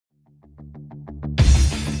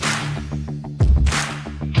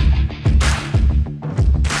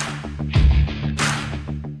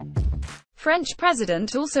French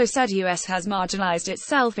president also said US has marginalized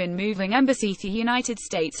itself in moving embassy. The United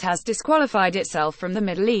States has disqualified itself from the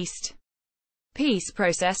Middle East peace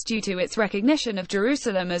process due to its recognition of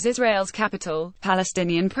Jerusalem as Israel's capital,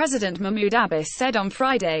 Palestinian President Mahmoud Abbas said on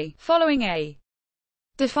Friday, following a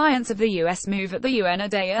defiance of the US move at the UN a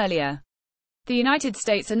day earlier. The United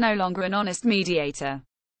States are no longer an honest mediator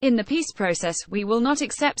in the peace process. We will not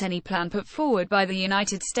accept any plan put forward by the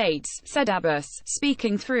United States, said Abbas,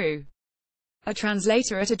 speaking through a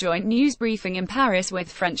translator at a joint news briefing in Paris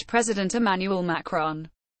with French President Emmanuel Macron.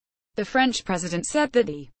 The French president said that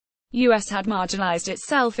the U.S. had marginalized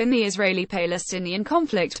itself in the Israeli-Palestinian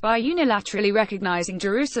conflict by unilaterally recognizing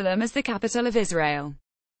Jerusalem as the capital of Israel.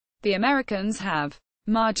 The Americans have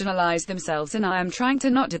marginalized themselves and I am trying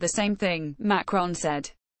to not do the same thing, Macron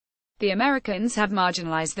said. The Americans have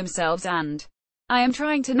marginalized themselves and I am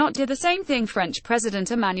trying to not do the same thing. French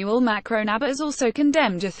President Emmanuel Macron. Abbas also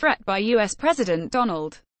condemned a threat by U.S. President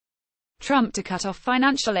Donald Trump to cut off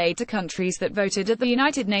financial aid to countries that voted at the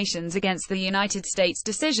United Nations against the United States'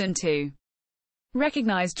 decision to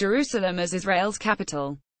recognize Jerusalem as Israel's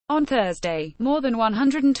capital. On Thursday, more than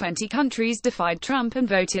 120 countries defied Trump and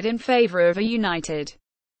voted in favor of a United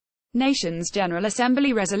Nations General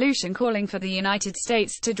Assembly resolution calling for the United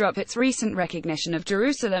States to drop its recent recognition of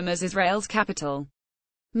Jerusalem as Israel's capital.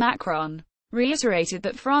 Macron reiterated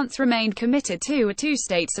that France remained committed to a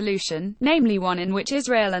two-state solution, namely one in which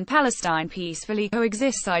Israel and Palestine peacefully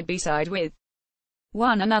coexist side by side with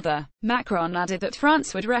one another. Macron added that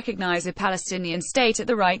France would recognize a Palestinian state at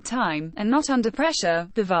the right time, and not under pressure.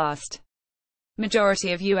 The vast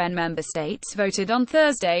majority of UN member states voted on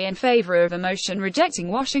Thursday in favor of a motion rejecting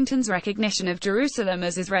Washington's recognition of Jerusalem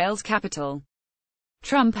as Israel's capital.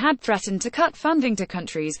 Trump had threatened to cut funding to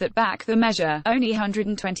countries that back the measure. Only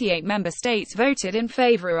 128 member states voted in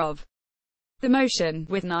favor of the motion,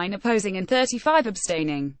 with 9 opposing and 35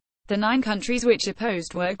 abstaining. The 9 countries which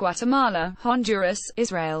opposed were Guatemala, Honduras,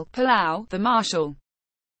 Israel, Palau, the Marshall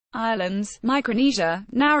Islands, Micronesia,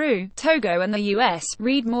 Nauru, Togo and the U.S.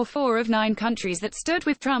 Read more. 4 of 9 countries that stood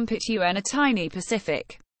with Trump at UN. A tiny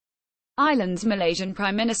Pacific Islands. Malaysian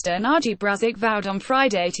Prime Minister Najib Razak vowed on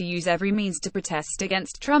Friday to use every means to protest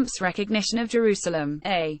against Trump's recognition of Jerusalem,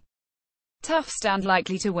 a tough stand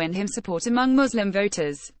likely to win him support among Muslim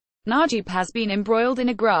voters. Najib has been embroiled in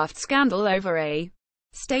a graft scandal over a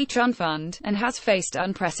state-run fund, and has faced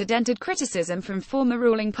unprecedented criticism from former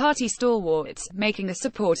ruling party stalwarts, making the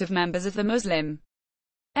support of members of the Muslim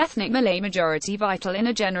ethnic Malay majority vital in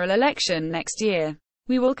a general election next year.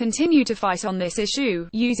 We will continue to fight on this issue,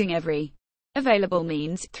 using every available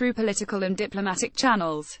means, through political and diplomatic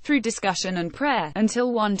channels, through discussion and prayer,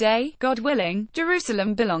 until one day, God willing,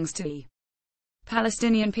 Jerusalem belongs to the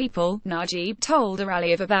Palestinian people, Najib told a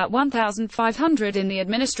rally of about 1,500 in the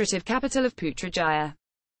administrative capital of Putrajaya.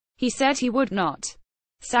 He said he would not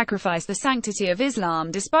sacrifice the sanctity of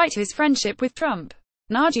Islam despite his friendship with Trump.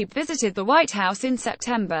 Najib visited the White House in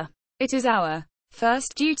September. It is our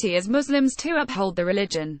first duty as Muslims to uphold the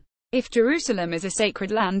religion. If Jerusalem is a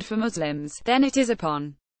sacred land for Muslims, then it is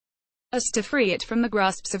upon us to free it from the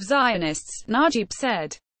grasps of Zionists, Najib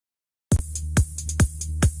said.